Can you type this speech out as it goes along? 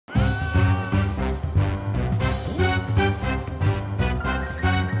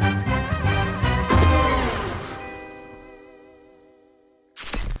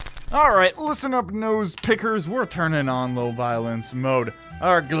Alright, listen up, nose pickers. We're turning on low violence mode.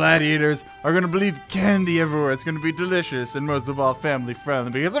 Our gladiators are gonna bleed candy everywhere. It's gonna be delicious and most of all family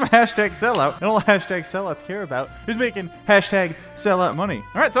friendly because I'm hashtag sellout, and all hashtag sellouts care about is making hashtag sellout money.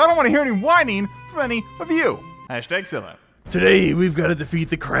 Alright, so I don't want to hear any whining from any of you. Hashtag sellout. Today, we've got to defeat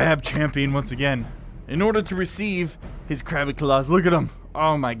the crab champion once again. In order to receive his crabby claws, look at them.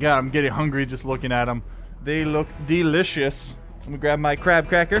 Oh my god, I'm getting hungry just looking at them. They look delicious. I'm gonna grab my crab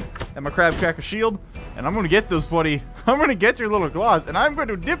cracker and my crab cracker shield, and I'm gonna get those, buddy. I'm gonna get your little claws, and I'm going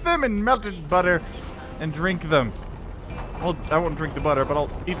to dip them in melted butter and drink them. I won't drink the butter, but I'll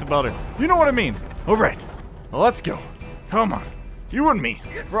eat the butter. You know what I mean. All right, well, let's go. Come on, you and me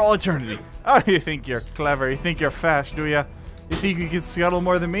for all eternity. Oh, you think you're clever? You think you're fast, do ya? You think you can scuttle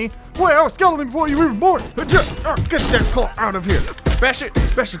more than me? Boy, I was scuttling before you were even born. Oh, get that claw out of here. Bash it,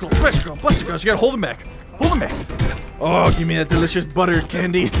 bash the claw, bash the claw, bash the claw. You gotta hold him back. Hold him back. Oh, give me that delicious butter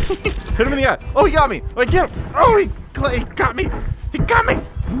candy. Hit him in the eye. Oh, he got me. Oh, get him. Oh, he got me. He got me.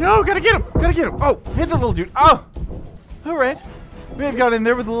 No, gotta get him. Gotta get him. Oh, hit the little dude. Oh. All right. We have got in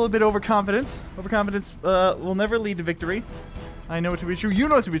there with a little bit of overconfidence. Overconfidence will never lead to victory. I know it to be true. You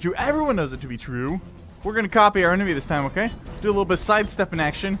know it to be true. Everyone knows it to be true. We're going to copy our enemy this time, okay? Do a little bit of sidestep in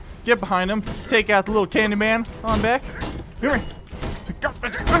action. Get behind him. Take out the little candy man on back. Come here.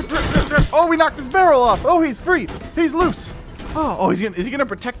 Oh, we knocked his barrel off. Oh, he's free. He's loose. Oh, is he gonna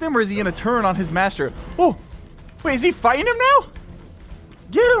protect him, or is he gonna turn on his master? Oh, wait, is he fighting him now?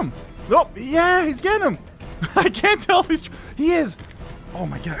 Get him. Oh, yeah, he's getting him. I can't tell if he's... He is. Oh,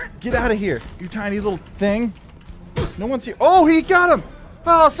 my God. Get out of here, you tiny little thing. No one's here. Oh, he got him.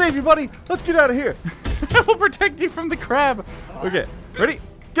 Oh, I'll save you, buddy. Let's get out of here. We'll protect you from the crab. Okay, ready?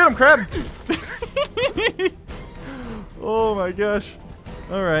 Get him, crab. Oh my gosh.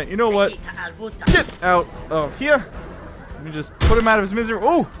 Alright, you know what? Get out of here. Let me just put him out of his misery.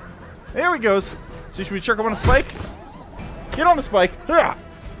 Oh, there he goes. So should we chuck him on a spike? Get on the spike.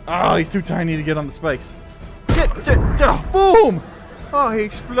 Oh, he's too tiny to get on the spikes. Boom. Oh, he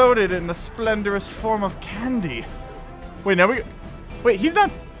exploded in the splendorous form of candy. Wait, now wait, he's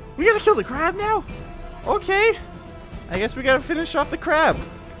not... We gotta kill the crab now? Okay. I guess we gotta finish off the crab.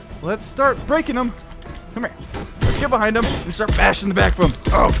 Let's start breaking him. Come here. Get behind him and start bashing the back of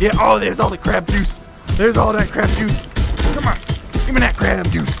him. Oh, yeah. Oh, there's all the crab juice. There's all that crab juice. Come on. Give me that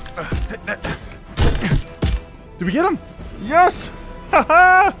crab juice. Did we get him? Yes.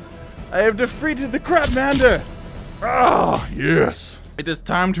 Haha. I have defeated the crabmander. Oh, yes. It is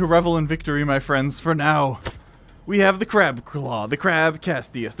time to revel in victory, my friends. For now, we have the crab claw, the crab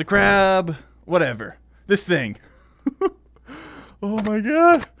Castius, the crab whatever. This thing. Oh my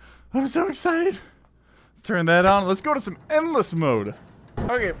god. I'm so excited. Turn that on. Let's go to some endless mode.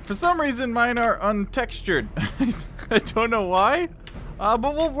 Okay, for some reason mine are untextured. I don't know why, but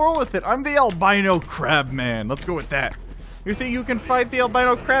we'll roll with it. I'm the albino crab man. Let's go with that. You think you can fight the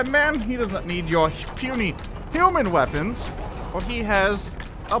albino crab man? He doesn't need your puny human weapons, for he has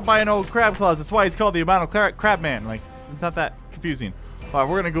albino crab claws. That's why he's called the albino crab man. Like, it's not that confusing. Alright,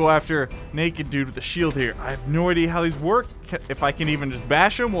 we're gonna go after naked dude with the shield here. I have no idea how these work. If I can even just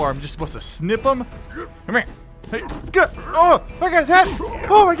bash him, or I'm just supposed to snip him. Come here. Hey, good. Oh, I got his head.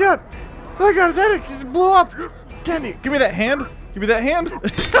 Oh my god. I got his head. It just blew up. Candy, give me that hand. Give me that hand.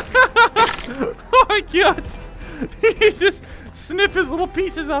 Oh my god. He just snipped his little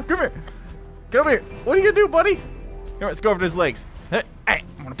pieces off. Come here. Come here. What are you gonna do, buddy? Come here, let's go over his legs. Hey,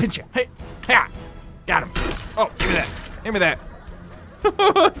 I'm gonna pinch you. Hey, ha. Got him. Oh, give me that. Give me that.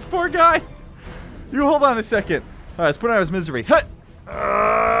 This poor guy. You hold on a second. Alright, let's put out his misery.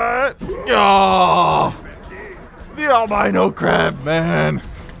 Oh, the albino crab man.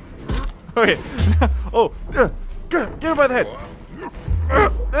 Okay. Oh, get him by the head.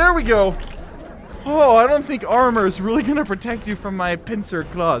 There we go. Oh, I don't think armor is really gonna protect you from my pincer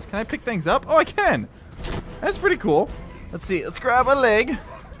claws. Can I pick things up? Oh, I can. That's pretty cool. Let's see. Let's grab a leg. There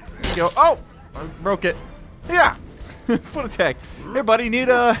we go. Oh, I broke it. Yeah. Foot attack. Hey, buddy, need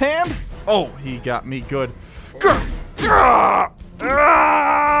a hand? Oh, he got me good.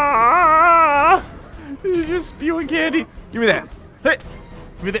 He's just spewing candy. Give me that. Hey,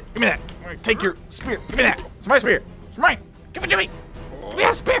 give me that. Give me that. Take your spear. Give me that. It's my spear. It's mine. Give it to me. Give me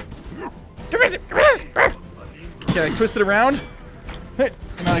that spear. Give me that spear. Can I twist it around? Hey,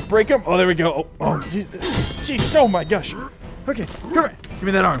 can I like break him? Oh, there we go. Oh, jeez. Oh my gosh. Okay, come here. Give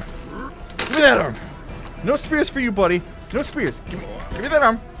me that arm. Give me that arm. No spears for you, buddy. No spears. Give me that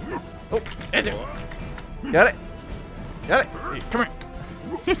arm. Oh, that's it. Got it. Got it. Hey, come here.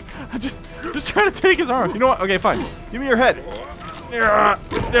 Just trying to take his arm. You know what? Okay, fine. Give me your head.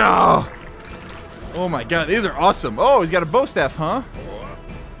 Oh my god, these are awesome. Oh, he's got a bow staff, huh?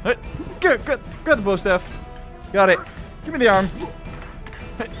 Good. Grab the bow staff. Got it. Give me the arm.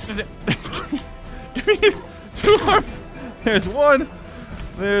 Give me 2 arms. There's one.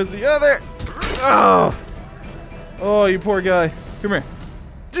 There's the other. Oh. Oh, you poor guy. Come here.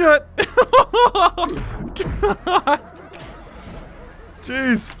 God.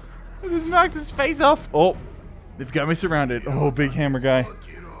 Jeez. I just knocked his face off. Oh. They've got me surrounded. Oh, big hammer guy.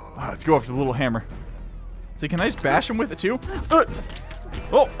 Oh, let's go after the little hammer. So can I just bash him with it too?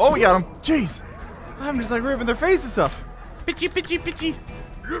 Oh, we got him. Jeez. I'm just like ripping their faces off. Pitchy.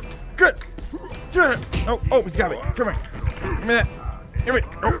 Good. Oh, he's got me. Come here. Give me that. Give me.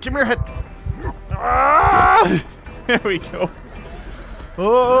 Oh, give me your head. Ah! There we go.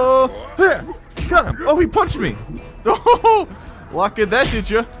 Oh, there. Got him. Oh, he punched me. Oh, lock at that, did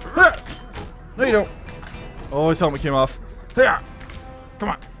you? No, you don't. Oh, his helmet came off. Come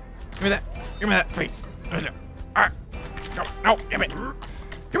on. Give me that. Give me that face. Alright. No, give me.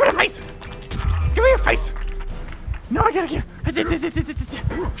 Give me the face. Give me your face. No, I gotta get.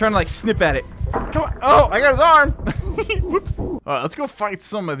 Trying to like snip at it. Come on. Oh, I got his arm. Whoops. Alright, let's go fight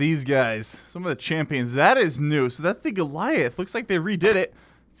some of these guys. Some of the champions. That is new. So that's the Goliath. Looks like they redid it.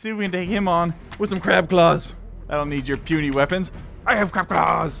 Let's see if we can take him on with some crab claws. I don't need your puny weapons. I have crab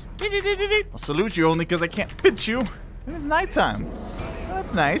claws. I'll salute you only because I can't pitch you. And it's nighttime.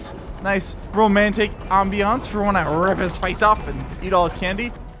 That's nice. Nice romantic ambiance for when I rip his face off and eat all his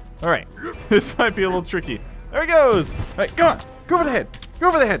candy. Alright. This might be a little tricky. There he goes. Alright, come on. Go over the head. Go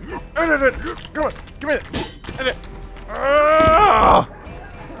over the head. Come on. Give me that.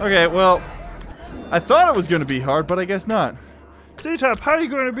 Okay, well, I thought it was going to be hard, but I guess not. T-Tap, how are you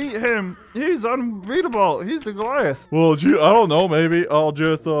going to beat him? He's unbeatable. He's the Goliath. Well, gee, I don't know. Maybe I'll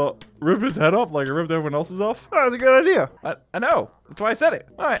just rip his head off like I ripped everyone else's off. Oh, that's a good idea. I know. That's why I said it.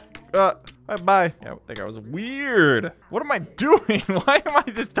 All right. Bye. Yeah, that guy was weird. What am I doing? Why am I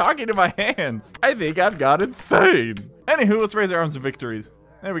just talking to my hands? I think I've got insane. Anywho, let's raise our arms in victories.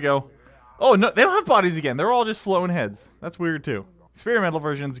 There we go. Oh, no, they don't have bodies again. They're all just flowing heads. That's weird, too. Experimental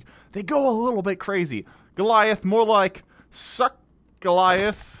versions, they go a little bit crazy. Goliath, more like suck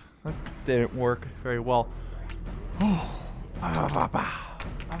Goliath. That didn't work very well. Alright,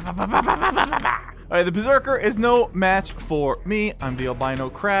 the Berserker is no match for me. I'm the albino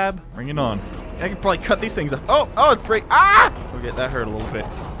crab. Bring it on. I can probably cut these things off. Oh, it's break. Ah! Okay, that hurt a little bit.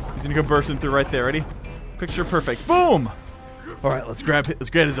 He's gonna go bursting through right there. Ready? Picture perfect. Boom! Alright, let's grab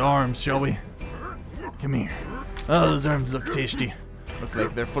his arms, shall we? Come here. Oh, those arms look tasty. Look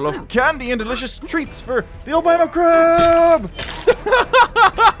like they're full of candy and delicious treats for the albino crab!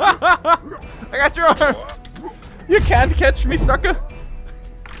 I got your arms! You can't catch me, sucker!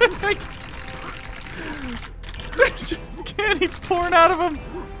 There's just candy pouring out of him!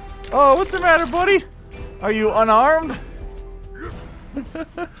 Oh, what's the matter, buddy? Are you unarmed?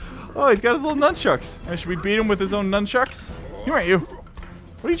 Oh, he's got his little nunchucks. Should we beat him with his own nunchucks? Here, aren't you?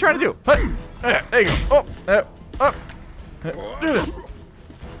 What are you trying to do? There you go.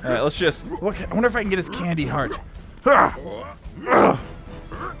 Alright, let's just... I wonder if I can get his candy heart.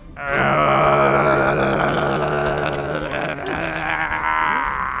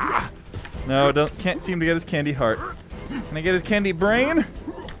 No, can't seem to get his candy heart. Can I get his candy brain?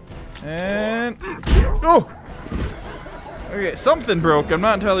 And... Oh! Okay, something broke. I'm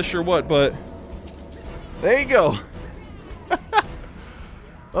not entirely sure what, but... There you go.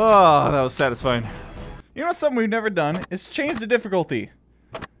 Oh, that was satisfying. You know what's something we've never done? Is change the difficulty.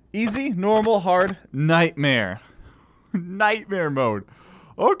 Easy, normal, hard, nightmare. Nightmare mode.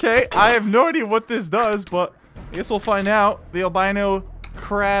 Okay, I have no idea what this does, but I guess we'll find out. The albino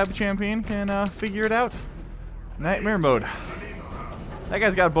crab champion can figure it out. Nightmare mode. That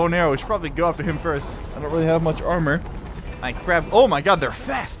guy's got a bow and arrow. We should probably go after him first. I don't really have much armor. I grab... Oh my god, they're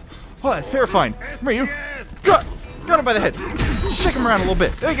fast. Oh, that's terrifying. Come here, you. Got him by the head. Just shake him around a little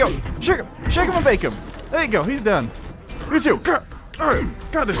bit. There you go. Shake him and bake him. There you go. He's done. You too. God,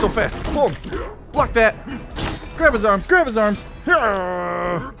 they're so fast. Pull him. Block that. Grab his arms. Grab his arms.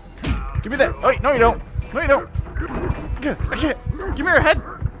 Give me that. Oh, wait, no, you don't. No, you don't. I can't. Give me your head.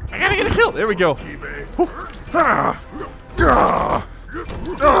 I gotta get a kill. There we go. From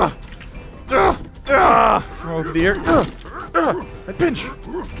over the air. I pinch.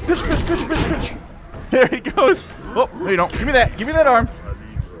 Pinch. There he goes. Oh, no, you don't. Give me that. Give me that arm.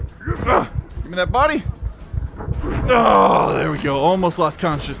 Give me that body. Oh, there we go. Almost lost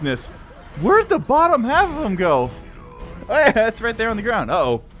consciousness. Where'd the bottom half of him go? Oh, yeah, that's right there on the ground.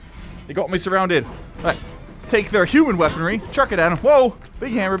 Uh-oh. They got me surrounded. All right. Let's take their human weaponry. Chuck it at him. Whoa.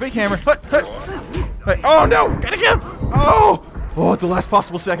 Big hammer. Hut. Right. Oh, no. Gotta get him. Oh, at the last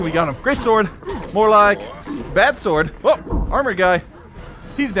possible second, we got him. Great sword. More like bad sword. Oh, armored guy.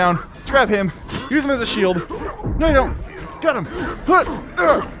 He's down. Let's grab him. Use him as a shield. No, you don't. Got him.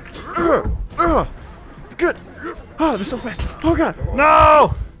 Good. Oh, they're so fast. Oh, God.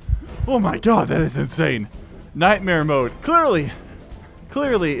 No! Oh, my God. That is insane. Nightmare mode. Clearly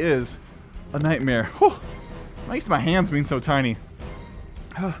is a nightmare. Whew. Makes my hands being so tiny.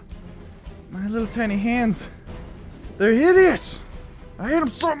 My little tiny hands. They're hideous. I hate them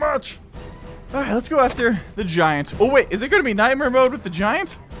so much. Alright, let's go after the giant. Oh, wait. Is it going to be nightmare mode with the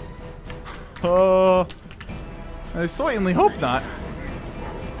giant? I certainly hope not.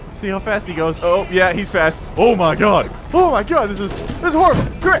 Let's see how fast he goes. Oh, yeah, he's fast. Oh, my God. Oh, my God. This is horrible.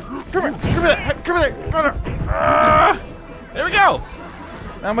 Come here. Come here. Come here. There we go.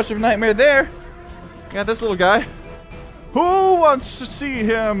 Not much of a nightmare there. Got this little guy. Who wants to see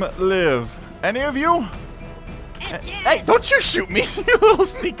him live? Any of you? Hey, don't you shoot me, you little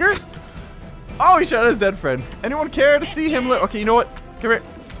sneaker. Oh, he shot his dead friend. Anyone care to see him live? Okay, you know what? Come here.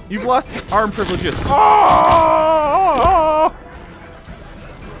 You've lost arm privileges. Oh!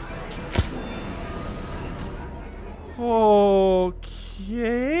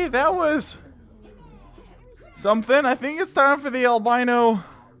 Okay, that was something. I think it's time for the albino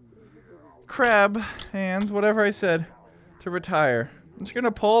crab hands, whatever I said, to retire. I'm just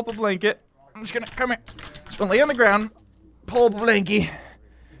gonna pull up a blanket. I'm just gonna come here. Just gonna lay on the ground, pull up a blankie.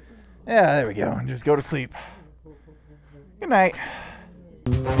 Yeah, there we go, and just go to sleep. Good night.